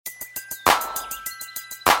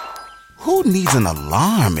Who needs an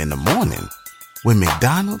alarm in the morning when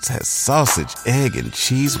McDonald's has sausage, egg, and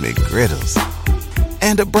cheese McGriddles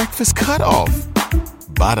and a breakfast cutoff?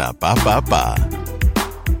 Ba-da-ba-ba-ba.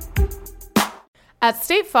 At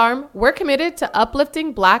State Farm, we're committed to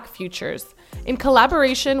uplifting Black futures. In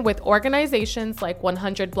collaboration with organizations like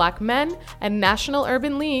 100 Black Men and National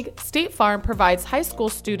Urban League, State Farm provides high school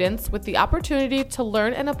students with the opportunity to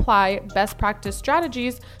learn and apply best practice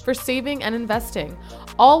strategies for saving and investing,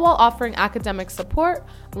 all while offering academic support,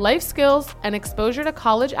 life skills, and exposure to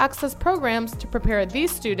college access programs to prepare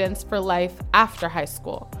these students for life after high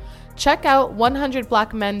school. Check out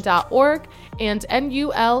 100blackmen.org and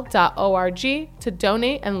nul.org to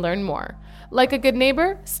donate and learn more. Like a good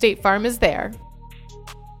neighbor, State Farm is there.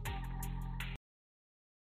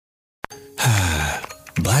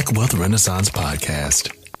 Black Wealth Renaissance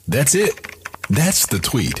Podcast. That's it. That's the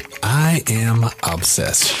tweet. I am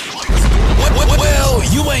obsessed. Well,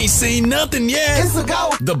 you ain't seen nothing yet. It's a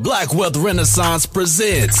go. The Black Wealth Renaissance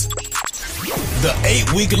presents the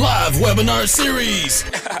 8-week live webinar series.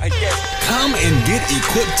 Come and get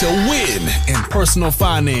equipped to win in personal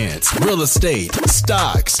finance, real estate,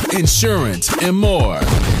 stocks, insurance, and more.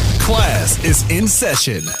 Class is in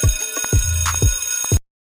session.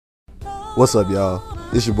 What's up, y'all?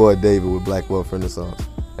 It's your boy David with Black Wealth Renaissance,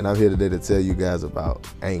 and I'm here today to tell you guys about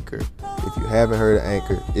Anchor. If you haven't heard of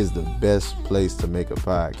Anchor, it's the best place to make a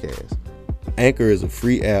podcast. Anchor is a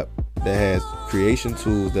free app that has creation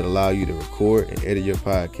tools that allow you to record and edit your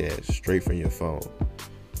podcast straight from your phone.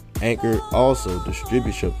 Anchor also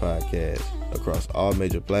distributes your podcast across all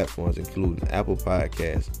major platforms, including Apple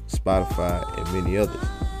Podcasts, Spotify, and many others.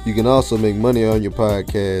 You can also make money on your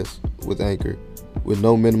podcast with Anchor with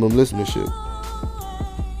no minimum listenership.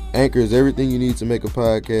 Anchor is everything you need to make a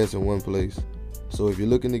podcast in one place. So if you're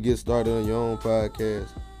looking to get started on your own podcast,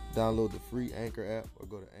 download the free Anchor app or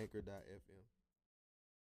go to anchor.fm.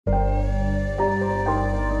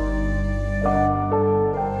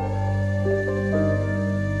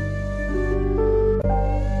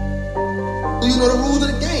 You know the rules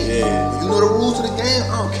of the game. Yeah. You know the rules of the game.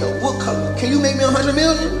 I don't care what color. Can you make me 100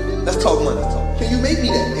 million? Let's talk money. Can you make me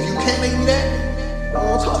that? If you can't make me that, I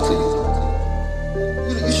won't talk to you.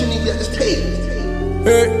 You shouldn't even be at this table.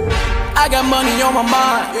 Hey, I got money on my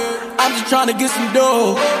mind. I'm just trying to get some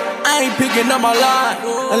dough. I ain't picking up my line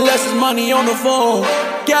unless it's money on the phone.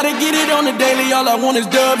 Gotta get it on the daily. All I want is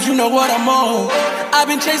dubs. You know what I'm on. I've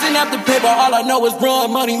been chasing after paper. All I know is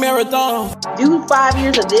run money marathon. Do 5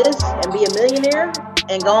 years of this and be a millionaire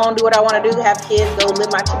and go on do what I want to do, have kids, go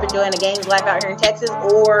live my chip and joy in the gangs life out here in Texas,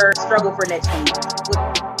 or struggle for next few years.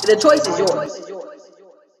 The choice is yours.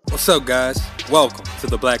 What's up, guys? Welcome to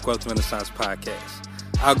the Black Wealth Renaissance Podcast.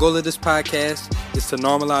 Our goal of this podcast is to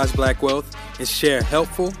normalize Black wealth and share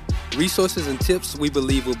helpful resources and tips we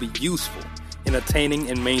believe will be useful in attaining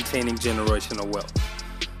and maintaining generational wealth.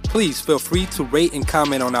 Please feel free to rate and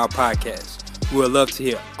comment on our podcast. We would love to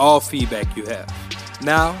hear all feedback you have.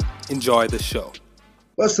 Now, enjoy the show.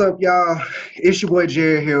 What's up, y'all? It's your boy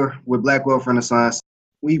Jared here with Black Wealth Renaissance.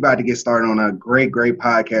 We about to get started on a great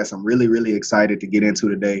podcast I'm really excited to get into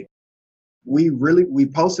today. We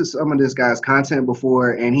posted some of this guy's content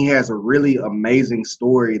before, and he has a really amazing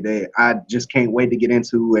story that I just can't wait to get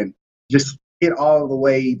into and just get all the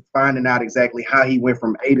way finding out exactly how he went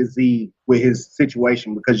from A to Z with his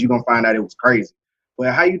situation, because you're going to find out it was crazy.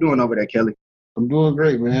 Well, how you doing over there, Kelly? I'm doing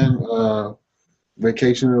great, man.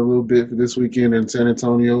 Vacationing a little bit for this weekend in San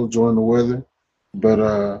Antonio, enjoying the weather. But,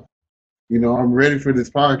 I'm ready for this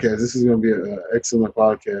podcast. This is going to be an excellent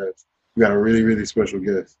podcast. We got a really special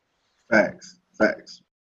guest. Facts.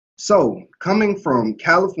 So, coming from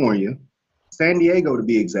California, San Diego to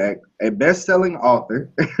be exact, a best-selling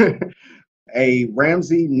author, a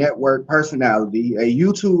Ramsey Network personality, a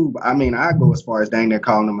YouTube, I go as far as dang near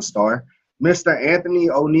calling him a star, Mr. Anthony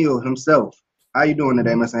O'Neal himself. How you doing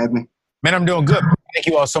today, Mr. Anthony? Man, I'm doing good. Thank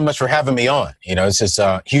you all so much for having me on. It's just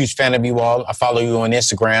a huge fan of you all. I follow you on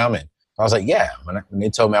Instagram, and I was like, yeah, when they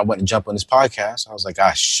told me I wouldn't jump on this podcast, I was like,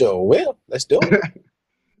 I sure will. Let's do it.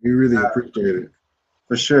 We really appreciate it.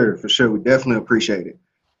 For sure. We definitely appreciate it.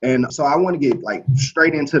 And so I want to get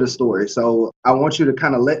straight into the story. So I want you to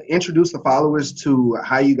kind of introduce the followers to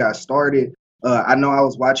how you got started. I know I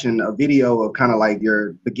was watching a video of kind of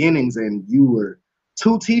your beginnings, and you were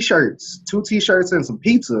two t-shirts and some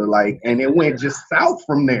pizza, and it went just south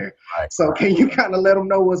from there. Right. So can you kind of let them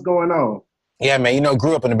know what's going on? Yeah, man,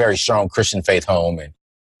 grew up in a very strong Christian faith home, and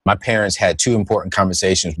my parents had two important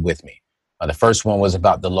conversations with me. The first one was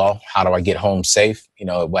about the law. How do I get home safe?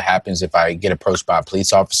 What happens if I get approached by a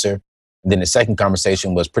police officer? And then the second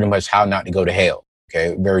conversation was pretty much how not to go to hell.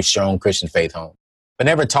 Okay, very strong Christian faith home. but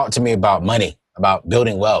never talked to me about money, about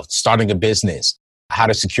building wealth, starting a business, how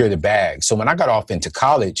to secure the bag. So when I got off into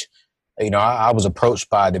college, I was approached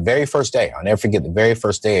by the very first day. I'll never forget the very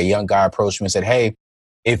first day, a young guy approached me and said, hey,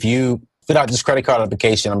 if you fill out this credit card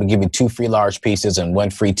application, I'm going to give you 2 free large pieces and 1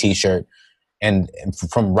 free t-shirt. And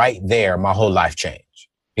from right there, my whole life changed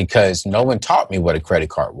because no one taught me what a credit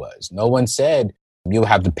card was. No one said you'll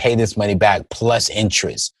have to pay this money back plus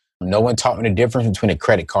interest. No one taught me the difference between a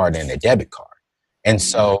credit card and a debit card. And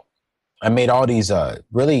so I made all these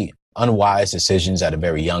really unwise decisions at a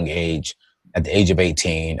very young age. At the age of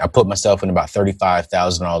 18, I put myself in about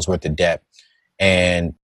 $35,000 worth of debt.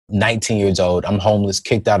 And 19 years old, I'm homeless,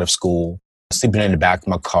 kicked out of school, sleeping in the back of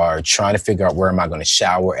my car, trying to figure out where am I going to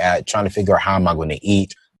shower at, trying to figure out how am I going to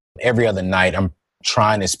eat. Every other night, I'm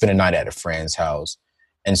trying to spend a night at a friend's house.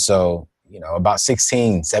 And so, about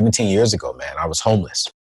 16, 17 years ago, man, I was homeless,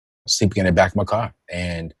 sleeping in the back of my car.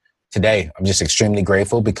 And today, I'm just extremely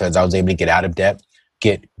grateful because I was able to get out of debt,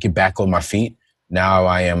 get back on my feet. Now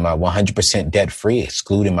I am 100% debt free,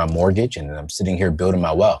 excluding my mortgage, and I'm sitting here building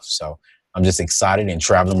my wealth. So I'm just excited and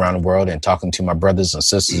traveling around the world and talking to my brothers and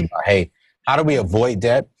sisters about, hey, how do we avoid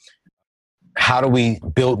debt? How do we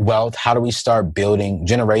build wealth? How do we start building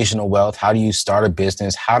generational wealth? How do you start a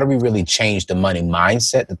business? How do we really change the money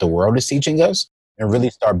mindset that the world is teaching us and really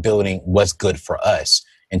start building what's good for us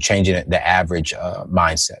and changing the average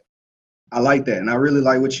mindset? I like that. And I really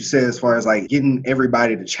like what you said as far as like getting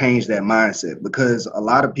everybody to change that mindset, because a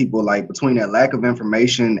lot of people, like, between that lack of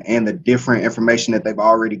information and the different information that they've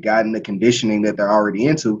already gotten, the conditioning that they're already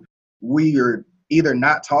into, we are either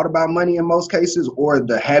not taught about money in most cases, or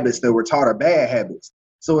the habits that we're taught are bad habits.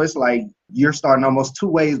 So it's like you're starting almost 2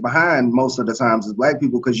 ways behind most of the times as Black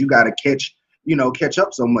people, because you got to catch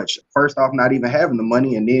up so much. First off, not even having the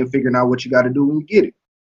money, and then figuring out what you got to do when you get it.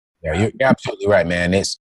 Yeah, you're absolutely right, man.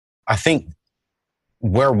 I think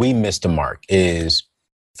where we missed the mark is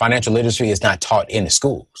financial literacy is not taught in the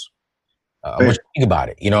schools. What you think about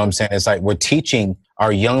it? You know what I'm saying? It's like we're teaching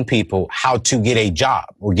our young people how to get a job.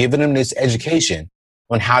 We're giving them this education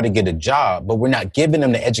on how to get a job, but we're not giving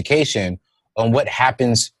them the education on what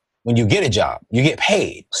happens when you get a job. You get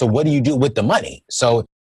paid. So what do you do with the money? So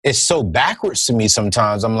it's so backwards to me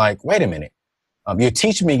sometimes. I'm like, wait a minute. You're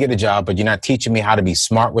teaching me to get a job, but you're not teaching me how to be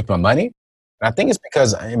smart with my money. And I think it's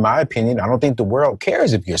because, in my opinion, I don't think the world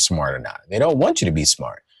cares if you're smart or not. They don't want you to be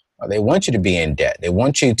smart. They want you to be in debt. They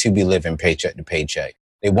want you to be living paycheck to paycheck.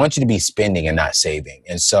 They want you to be spending and not saving.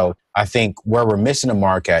 And so I think where we're missing the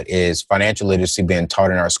mark at is financial literacy being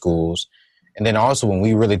taught in our schools. And then also, when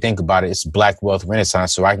we really think about it, it's Black Wealth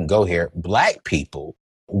Renaissance. So I can go here. Black people,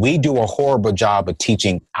 we do a horrible job of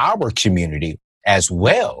teaching our community as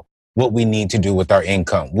well what we need to do with our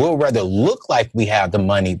income. We'll rather look like we have the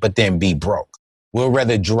money, but then be broke. We'll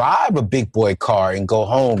rather drive a big boy car and go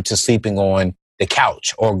home to sleeping on the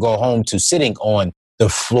couch or go home to sitting on the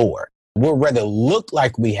floor. We'll rather look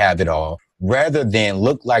like we have it all rather than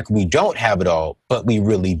look like we don't have it all, but we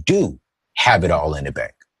really do have it all in the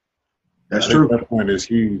bank. That's true. That point is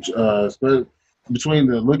huge. But between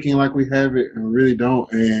the looking like we have it and really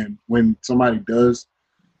don't, and when somebody does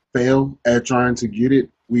fail at trying to get it,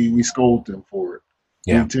 we scold them for it.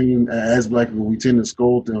 Yeah. As Black people, we tend to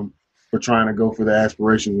scold them for trying to go for the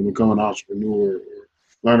aspirations and become an entrepreneur or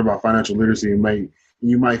learn about financial literacy.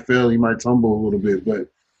 You might fail, you might tumble a little bit, but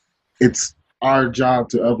it's our job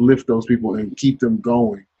to uplift those people and keep them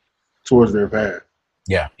going towards their path.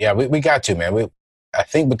 Yeah, we got to, man. I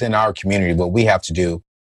think within our community, what we have to do,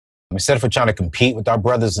 instead of trying to compete with our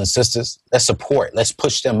brothers and sisters, let's support, let's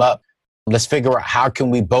push them up. Let's figure out how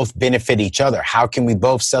can we both benefit each other? How can we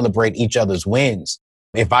both celebrate each other's wins?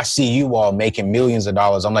 If I see you all making millions of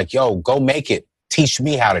dollars, I'm like, yo, go make it. Teach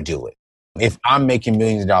me how to do it. If I'm making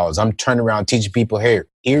millions of dollars, I'm turning around teaching people, hey,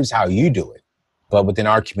 here's how you do it. But within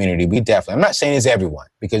our community, we definitely, I'm not saying it's everyone,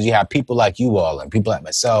 because you have people like you all and people like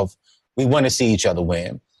myself, we want to see each other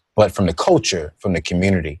win. But from the culture, from the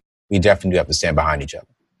community, we definitely do have to stand behind each other.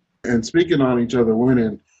 And speaking on each other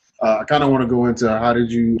winning, I kind of want to go into how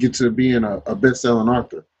did you get to being a best-selling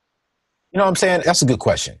author? You know what I'm saying? That's a good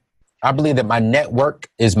question. I believe that my network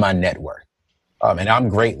is my net worth. And I'm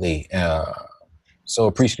greatly so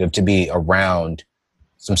appreciative to be around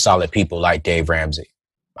some solid people like Dave Ramsey.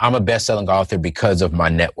 I'm a best-selling author because of my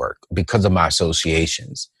network, because of my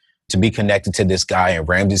associations. To be connected to this guy in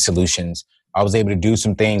Ramsey Solutions, I was able to do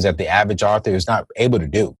some things that the average author is not able to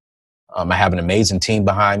do. I have an amazing team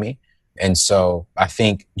behind me. And so I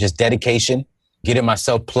think just dedication, getting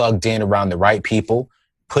myself plugged in around the right people,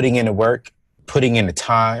 putting in the work, putting in the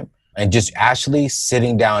time, and just actually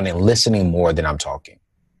sitting down and listening more than I'm talking.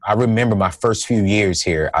 I remember my first few years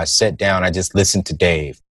here, I sat down, I just listened to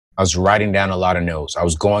Dave. I was writing down a lot of notes. I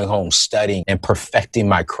was going home, studying and perfecting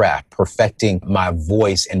my craft, perfecting my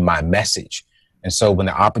voice and my message. And so when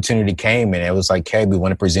the opportunity came and it was like, hey, we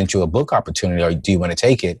want to present you a book opportunity, or do you want to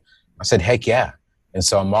take it? I said, heck yeah. And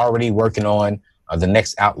so I'm already working on the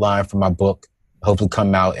next outline for my book, hopefully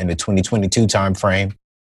come out in the 2022 timeframe.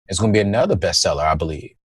 It's going to be another bestseller, I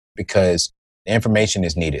believe, because the information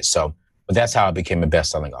is needed. So, but that's how I became a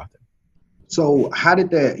best-selling author. So how did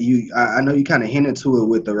that, I know you kind of hinted to it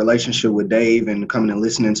with the relationship with Dave and coming and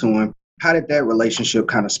listening to him. How did that relationship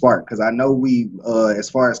kind of spark? Because I know we, as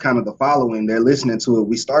far as kind of the following, they're listening to it.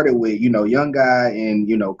 We started with, young guy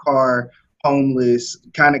and, car, homeless.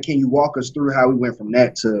 Kind of, can you walk us through how we went from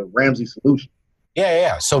that to Ramsey Solutions?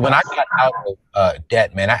 Yeah. So when I got out of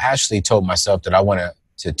debt, man, I actually told myself that I wanted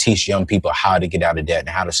to teach young people how to get out of debt and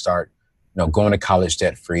how to start, going to college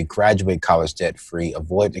debt free, graduate college debt free,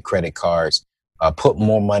 avoid the credit cards, put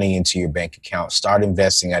more money into your bank account, start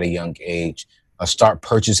investing at a young age, start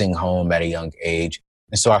purchasing home at a young age.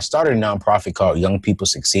 And so I started a nonprofit called Young People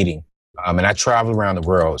Succeeding. And I traveled around the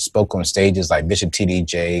world, spoke on stages like Bishop T.D.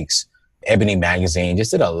 Jakes, Ebony Magazine,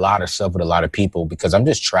 just did a lot of stuff with a lot of people because I'm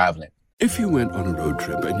just traveling. If you went on a road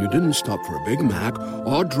trip and you didn't stop for a Big Mac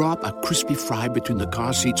or drop a crispy fry between the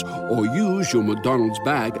car seats or use your McDonald's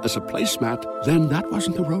bag as a placemat, then that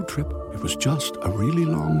wasn't a road trip. It was just a really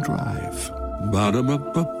long drive.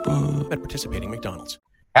 Ba-da-ba-ba-ba. At participating McDonald's.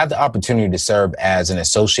 I had the opportunity to serve as an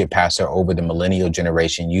associate pastor over the millennial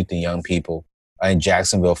generation, youth and young people in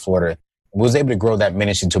Jacksonville, Florida. I was able to grow that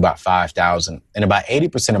ministry to about 5,000. And about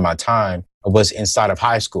 80% of my time was inside of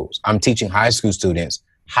high schools. I'm teaching high school students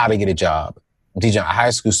how to get a job. I'm teaching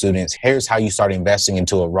high school students, here's how you start investing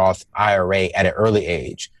into a Roth IRA at an early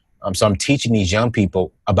age. So I'm teaching these young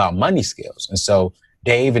people about money skills. And so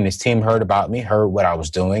Dave and his team heard about me, heard what I was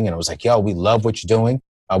doing, and I was like, yo, we love what you're doing.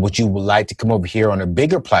 Would you like to come over here on a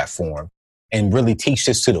bigger platform and really teach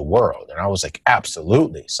this to the world? And I was like,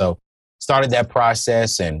 absolutely. So started that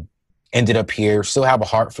process and ended up here, still have a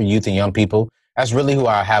heart for youth and young people. That's really who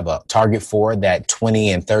I have a target for, that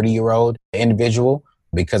 20 and 30-year-old individual,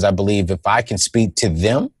 because I believe if I can speak to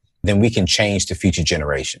them, then we can change the future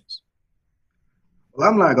generations. Well,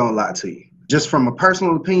 I'm not going to lie to you. Just from a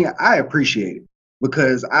personal opinion, I appreciate it.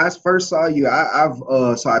 Because I first saw you,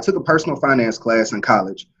 so I took a personal finance class in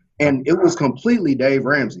college, and it was completely Dave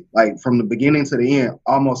Ramsey. Like from the beginning to the end,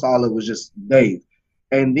 almost all of it was just Dave.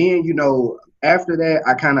 And then, after that,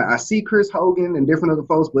 I see Chris Hogan and different other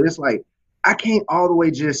folks, but it's like, I can't all the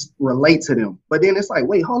way just relate to them. But then it's like,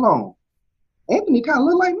 wait, hold on. Anthony kind of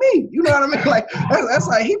look like me. You know what I mean? Like, that's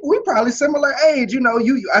like, we probably similar age.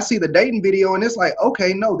 I see the dating video, and it's like,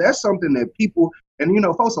 okay, no, that's something that people, and,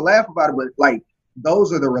 folks will laugh about it, but like,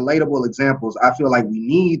 those are the relatable examples I feel like we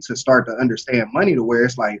need to start to understand money, to where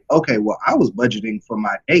it's like, okay, well, I was budgeting for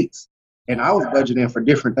my dates and I was budgeting for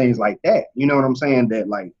different things like that. You know what I'm saying? That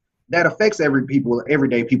like, that affects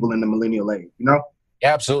everyday people in the millennial age, Yeah,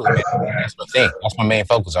 absolutely. Man. That's my thing. That's my main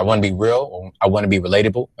focus. I want to be real. I want to be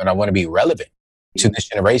relatable, and I want to be relevant to this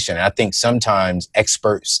generation. And I think sometimes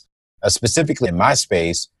experts, specifically in my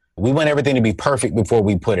space, we want everything to be perfect before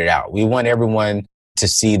we put it out. We want everyone to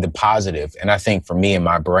see the positive. And I think for me and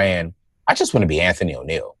my brand, I just want to be Anthony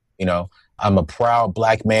O'Neal. I'm a proud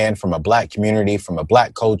Black man from a Black community, from a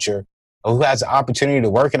Black culture, who has the opportunity to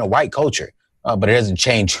work in a white culture, but it doesn't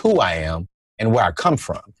change who I am and where I come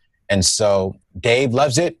from. And so Dave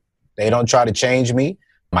loves it. They don't try to change me.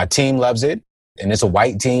 My team loves it. And it's a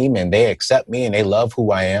white team, and they accept me and they love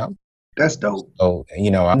who I am. That's dope. So,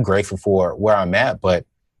 I'm grateful for where I'm at. But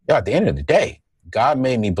at the end of the day, God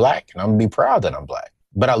made me Black, and I'm going to be proud that I'm Black.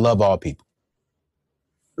 But I love all people.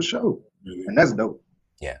 For sure. And that's dope.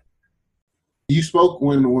 Yeah. You spoke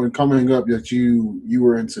when coming up that you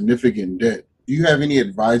were in significant debt. Do you have any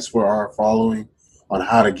advice for our following on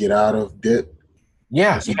how to get out of debt?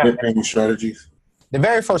 Yeah. Debt paying strategies? The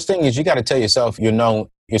very first thing is you got to tell yourself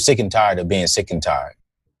you're sick and tired of being sick and tired.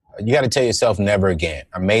 You got to tell yourself never again.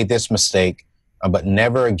 I made this mistake, but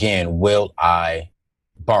never again will I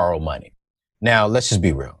borrow money. Now, let's just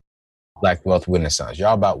be real. Black Wealth Renaissance,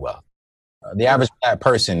 y'all about wealth. The average Black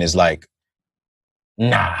person is like,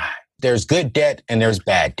 nah, there's good debt and there's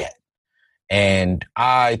bad debt. And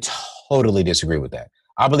I totally disagree with that.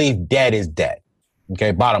 I believe debt is debt.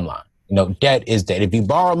 Okay, bottom line. Debt is debt. If you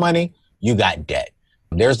borrow money, you got debt.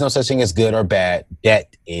 There's no such thing as good or bad.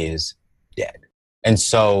 Debt is debt. And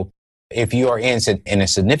so if you are in a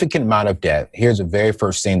significant amount of debt, here's the very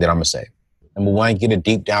first thing that I'm going to say. Number one, get a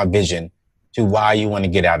deep down vision to why you want to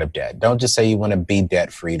get out of debt. Don't just say you want to be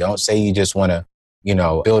debt free. Don't say you just want to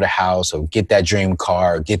build a house or get that dream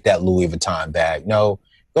car or get that Louis Vuitton bag. No,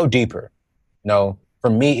 go deeper. No, for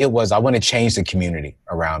me, it was, I want to change the community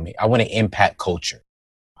around me. I want to impact culture.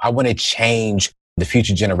 I want to change the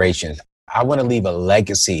future generations. I want to leave a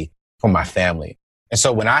legacy for my family. And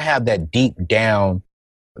so when I have that deep down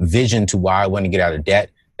vision to why I want to get out of debt,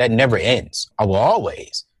 that never ends. I will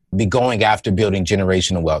always be going after building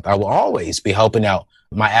generational wealth. I will always be helping out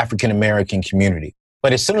my African-American community.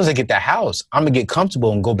 But as soon as I get that house, I'm going to get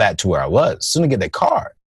comfortable and go back to where I was. As soon as I get that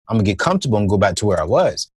car, I'm going to get comfortable and go back to where I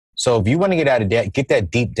was. So if you want to get out of debt, get that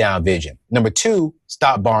deep down vision. Number 2,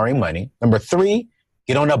 stop borrowing money. Number 3,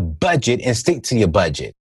 get on a budget and stick to your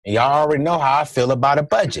budget. And y'all already know how I feel about a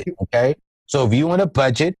budget, okay? So if you want a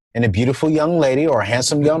budget and a beautiful young lady or a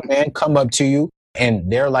handsome young man come up to you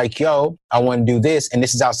and they're like, yo, I want to do this, and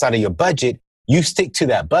this is outside of your budget, you stick to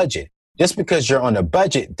that budget. Just because you're on a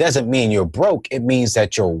budget doesn't mean you're broke. It means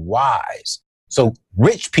that you're wise. So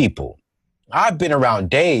rich people, I've been around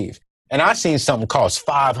Dave and I've seen something cost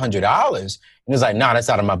 $500 and it's like, nah, that's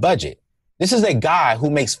out of my budget. This is a guy who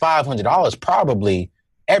makes $500 probably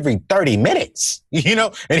every 30 minutes, and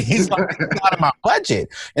he's like, out of my budget.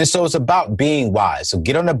 And so it's about being wise. So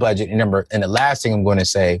get on a budget. And the last thing I'm going to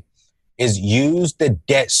say is use the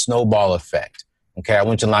debt snowball effect. Okay. I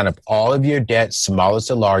want you to line up all of your debts, smallest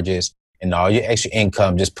to largest, and all your extra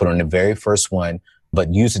income, just put on the very first one,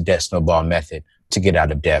 but use the debt snowball method to get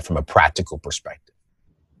out of debt from a practical perspective.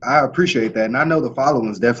 I appreciate that. And I know the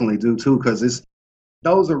followers definitely do too, because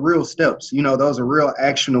those are real steps. Those are real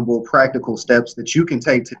actionable, practical steps that you can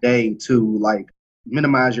take today to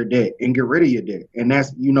minimize your debt and get rid of your debt. And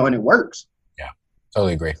that's, and it works. Yeah,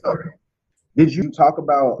 totally agree. So, did you talk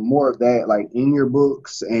about more of that, in your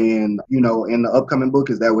books and, in the upcoming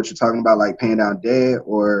book? Is that what you're talking about, paying down debt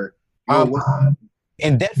or?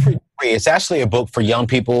 In Debt Free, it's actually a book for young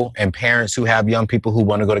people and parents who have young people who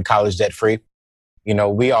want to go to college debt free.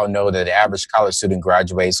 We all know that the average college student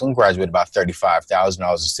graduates about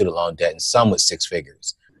 $35,000 in student loan debt, and some with 6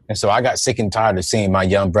 figures. And so I got sick and tired of seeing my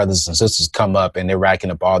young brothers and sisters come up and they're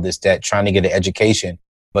racking up all this debt, trying to get an education,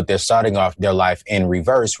 but they're starting off their life in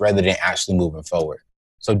reverse rather than actually moving forward.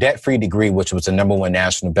 So Debt Free Degree, which was the #1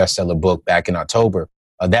 national bestseller book back in October,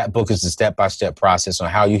 that book is the step-by-step process on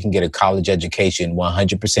how you can get a college education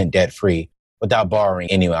 100% debt-free without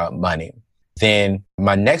borrowing any money. Then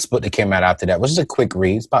my next book that came out after that was just a quick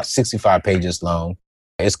read. It's about 65 pages long.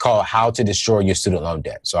 It's called How to Destroy Your Student Loan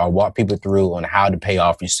Debt. So I walk people through on how to pay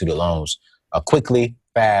off your student loans quickly,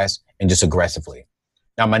 fast, and just aggressively.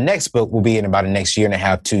 Now, my next book will be in about the next 1.5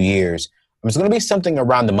 years, 2 years. It's going to be something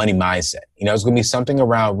around the money mindset. It's going to be something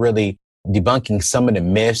around really debunking some of the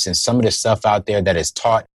myths and some of the stuff out there that is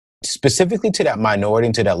taught specifically to that minority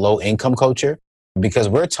and to that low income culture, because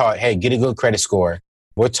we're taught, hey, get a good credit score.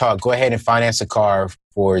 We're taught, go ahead and finance a car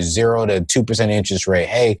for 0 to 2% interest rate.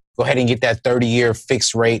 Hey, go ahead and get that 30-year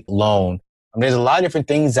fixed rate loan. There's a lot of different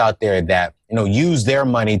things out there that, use their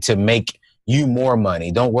money to make you more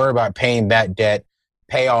money. Don't worry about paying that debt,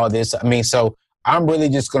 pay all this. So I'm really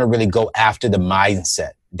just going to really go after the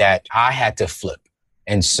mindset that I had to flip.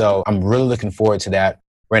 And so I'm really looking forward to that.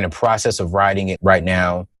 We're in the process of writing it right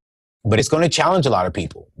now, but it's going to challenge a lot of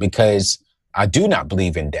people because I do not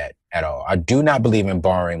believe in debt at all. I do not believe in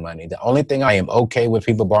borrowing money. The only thing I am okay with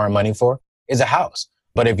people borrowing money for is a house.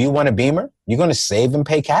 But if you want a Beamer, you're going to save and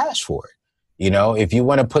pay cash for it. If you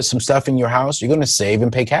want to put some stuff in your house, you're going to save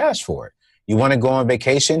and pay cash for it. You want to go on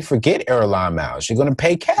vacation, forget airline miles. You're going to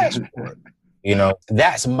pay cash for it.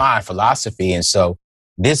 That's my philosophy. And so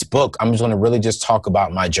this book, I'm just going to really just talk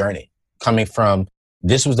about my journey coming from,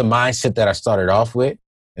 this was the mindset that I started off with,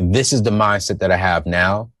 and this is the mindset that I have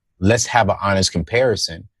now. Let's have an honest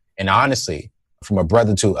comparison. And honestly, from a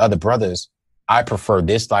brother to other brothers, I prefer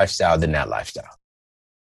this lifestyle than that lifestyle.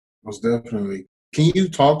 Most definitely. Can you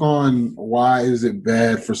talk on why is it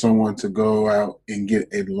bad for someone to go out and get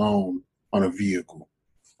a loan on a vehicle?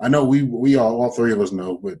 I know we all 3 of us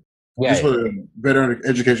know, but just for better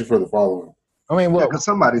education for the following. Because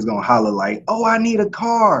somebody's going to holler like, oh, I need a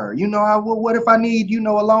car. What if I need,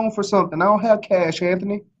 a loan for something? I don't have cash,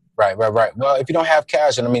 Anthony. Right. Well, if you don't have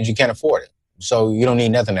cash, then it means you can't afford it. So you don't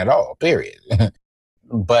need nothing at all, period.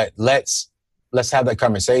 But let's have that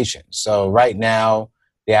conversation. So right now,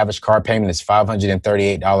 the average car payment is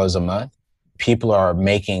 $538 a month. People are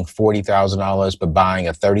making $40,000 but buying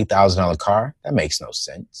a $30,000 car. That makes no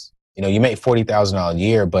sense. You make $40,000 a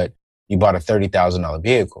year, but you bought a $30,000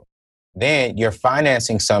 vehicle. Then you're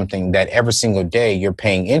financing something that every single day you're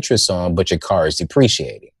paying interest on, but your car is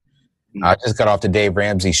depreciating. I just got off the Dave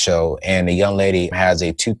Ramsey show, and a young lady has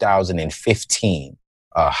a 2015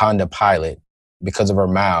 Honda Pilot because of her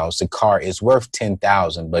miles, the car is worth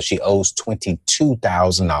 $10,000, but she owes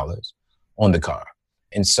 $22,000 on the car.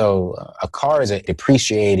 And so a car is a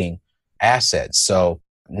depreciating asset. So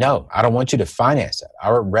no, I don't want you to finance that.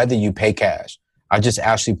 I would rather you pay cash. I just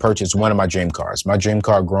actually purchased one of my dream cars. My dream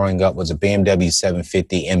car growing up was a BMW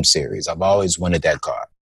 750 M Series. I've always wanted that car.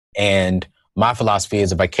 And my philosophy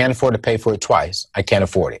is if I can't afford to pay for it twice, I can't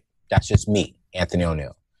afford it. That's just me, Anthony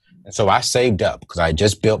O'Neal. And so I saved up because I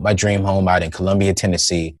just built my dream home out in Columbia,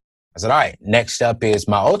 Tennessee. I said, all right, next up is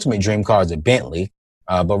my ultimate dream car is a Bentley.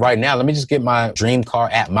 But right now, let me just get my dream car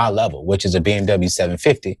at my level, which is a BMW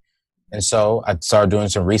 750. And so I started doing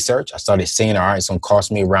some research. I started seeing, all right, it's going to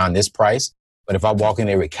cost me around this price. But if I walk in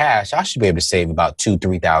there with cash, I should be able to save about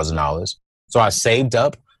 $2,000, $3,000. So I saved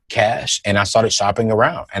up cash and I started shopping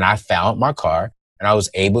around and I found my car and I was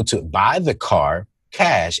able to buy the car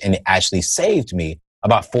cash and it actually saved me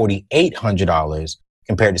about $4,800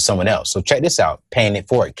 compared to someone else. So check this out. Paying it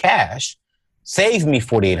for it cash saved me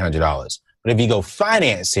 $4,800. But if you go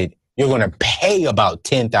finance it, you're going to pay about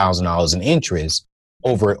 $10,000 in interest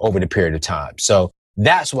over the period of time. So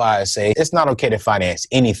that's why I say it's not okay to finance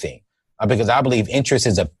anything because I believe interest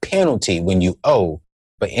is a penalty when you owe,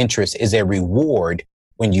 but interest is a reward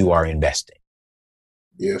when you are investing.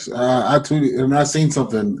 Yes, I tweeted, and I seen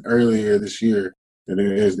something earlier this year that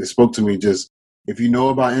it spoke to me. Just if you know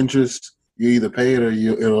about interest, you either pay it or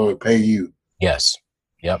it'll pay you. Yes.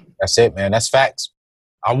 Yep. That's it, man. That's facts.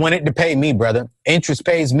 I want it to pay me, brother. Interest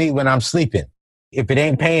pays me when I'm sleeping. If it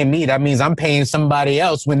ain't paying me, that means I'm paying somebody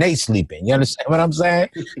else when they sleeping. You understand what I'm saying?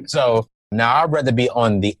 So now I'd rather be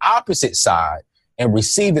on the opposite side and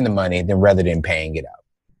receiving the money rather than paying it out.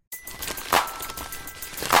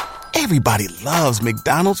 Everybody loves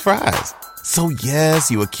McDonald's fries. So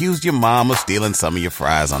yes, you accused your mom of stealing some of your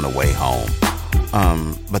fries on the way home.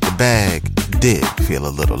 But the bag did feel a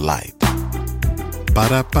little light.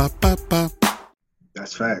 Ba-da-ba-ba-ba.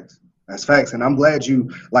 That's facts. That's facts. And I'm glad you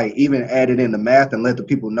even added in the math and let the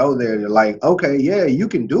people know there. You're like, okay, yeah, you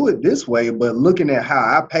can do it this way. But looking at how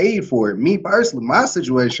I paid for it, me personally, my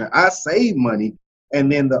situation, I saved money.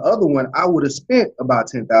 And then the other one, I would have spent about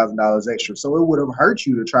 $10,000 extra. So it would have hurt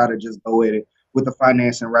you to try to just go at it with the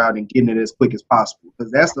financing route and getting it as quick as possible.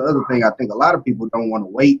 Because that's the other thing. I think a lot of people don't want to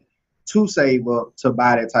wait to save up to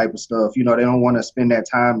buy that type of stuff. You know, they don't want to spend that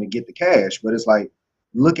time to get the cash. But it's like,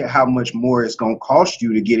 look at how much more it's going to cost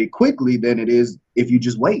you to get it quickly than it is if you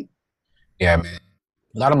just wait. Yeah, man.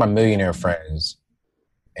 A lot of my millionaire friends,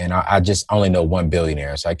 and I just only know one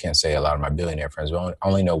billionaire, so I can't say a lot of my billionaire friends, but I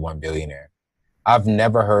only know one billionaire. I've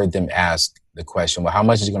never heard them ask the question, well, how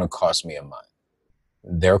much is it going to cost me a month?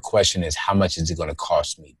 Their question is, how much is it going to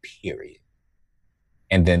cost me, period?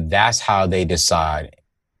 And then that's how they decide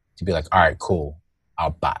to be like, all right, cool, I'll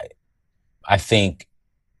buy it. I think,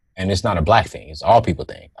 and it's not a black thing, it's all people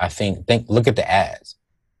think. I think look at the ads.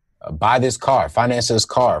 Buy this car, finance this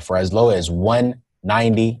car for as low as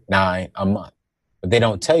 $199 a month. But they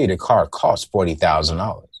don't tell you the car costs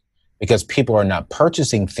 $40,000 because people are not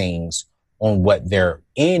purchasing things on what their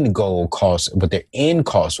end goal costs, what their end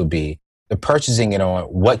cost would be. They're purchasing it on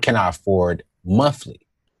what can I afford monthly.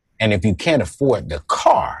 And if you can't afford the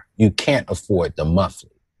car, you can't afford the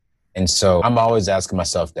monthly. And so I'm always asking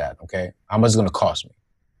myself that, okay, how much is it going to cost me?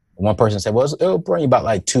 One person said, well, it'll bring you about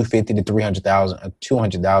like $250,000 to $300,000,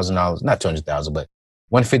 $200,000, not $200,000, but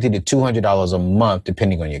 $150 to $200 a month,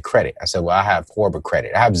 depending on your credit. I said, well, I have horrible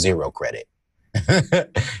credit. I have zero credit,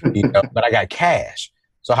 but I got cash.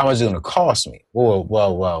 So how much is it going to cost me? Well,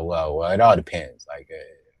 it all depends.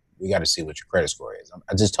 We got to see what your credit score is.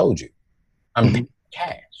 I just told you, I'm paying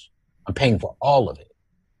cash. I'm paying for all of it.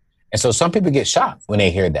 And so some people get shocked when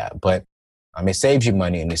they hear that, but it saves you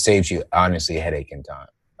money and it saves you, honestly, a headache in time.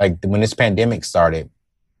 Like when this pandemic started,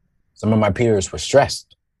 some of my peers were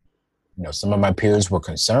stressed. Some of my peers were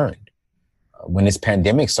concerned. When this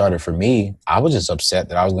pandemic started for me, I was just upset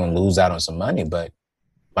that I was going to lose out on some money, but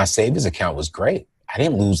my savings account was great. I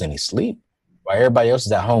didn't lose any sleep. While everybody else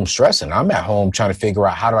is at home stressing, I'm at home trying to figure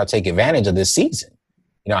out how do I take advantage of this season?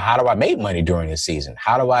 How do I make money during this season?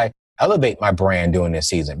 How do I elevate my brand during this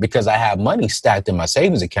season? Because I have money stacked in my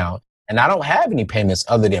savings account and I don't have any payments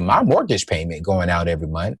other than my mortgage payment going out every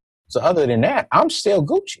month. So other than that, I'm still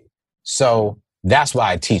Gucci. So that's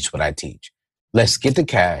why I teach what I teach. Let's get the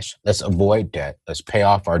cash. Let's avoid debt. Let's pay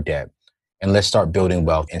off our debt and let's start building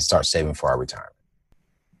wealth and start saving for our retirement.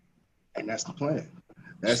 And that's the plan.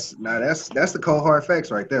 That's the cold hard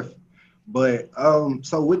facts right there. But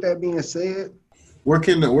so with that being said, where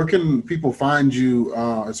can people find you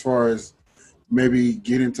as far as maybe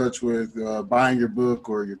get in touch with buying your book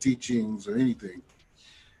or your teachings or anything?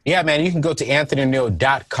 Yeah, man, you can go to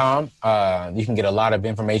anthonyoneal.com. You can get a lot of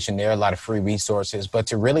information there, a lot of free resources. But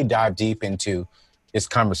to really dive deep into this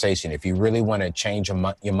conversation, if you really want to change your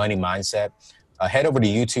money mindset, head over to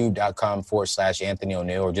youtube.com/Anthony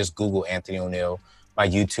O'Neal, or just Google Anthony O'Neal. My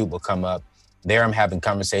YouTube will come up. There I'm having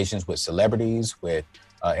conversations with celebrities, with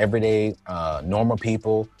everyday normal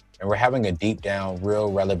people, and we're having a deep down,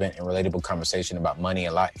 real, relevant, and relatable conversation about money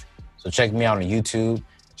and life. So check me out on YouTube,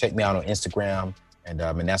 check me out on Instagram, and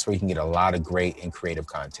that's where you can get a lot of great and creative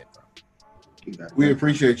content from. We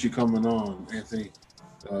appreciate you coming on, Anthony.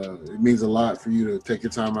 It means a lot for you to take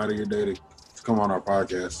your time out of your day to come on our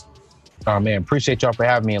podcast. Oh, man, appreciate y'all for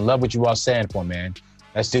having me and love what you all stand for, man.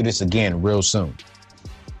 Let's do this again real soon.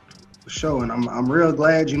 For sure, and I'm real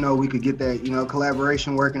glad, we could get that,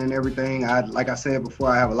 collaboration working and everything. Like I said before,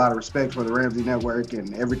 I have a lot of respect for the Ramsey Network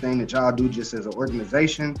and everything that y'all do just as an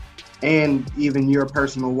organization and even your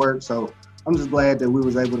personal work. So I'm just glad that we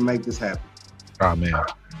was able to make this happen. Oh, man.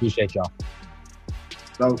 Appreciate y'all.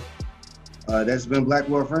 So that's been Black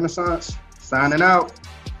Wealth Renaissance. Signing out.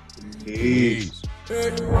 Peace.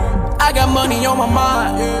 I got money on my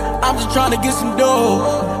mind. I'm just trying to get some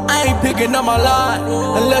dough. I ain't picking up my line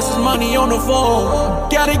unless it's money on the phone.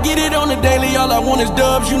 Gotta get it on the daily. All I want is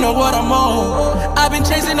dubs. You know what I'm on. I've been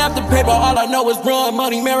chasing after paper. All I know is run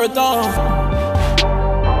money marathon.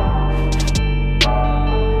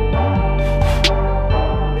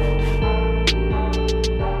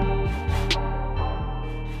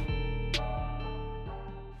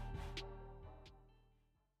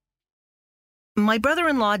 My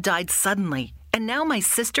brother-in-law died suddenly, and now my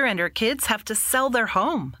sister and her kids have to sell their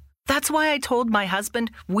home. That's why I told my husband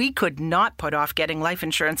we could not put off getting life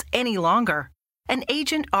insurance any longer. An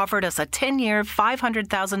agent offered us a 10-year,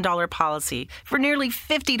 $500,000 policy for nearly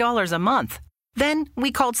 $50 a month. Then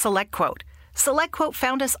we called SelectQuote. SelectQuote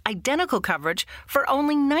found us identical coverage for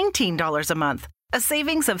only $19 a month, a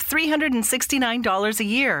savings of $369 a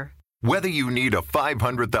year. Whether you need a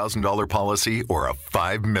 $500,000 policy or a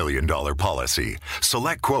 $5 million policy,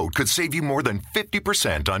 SelectQuote could save you more than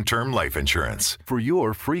 50% on term life insurance. For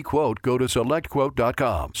your free quote, go to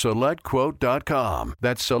SelectQuote.com. SelectQuote.com.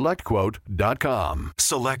 That's SelectQuote.com.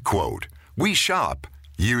 SelectQuote. We shop.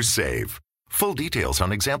 You save. Full details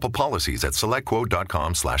on example policies at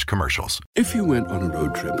SelectQuote.com/commercials. If you went on a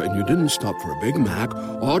road trip and you didn't stop for a Big Mac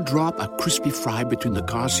or drop a crispy fry between the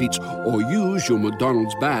car seats or use your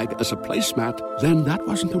McDonald's bag as a placemat, then that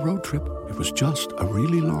wasn't a road trip. It was just a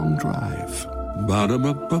really long drive.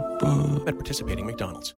 Ba-da-ba-ba-ba. At participating McDonald's.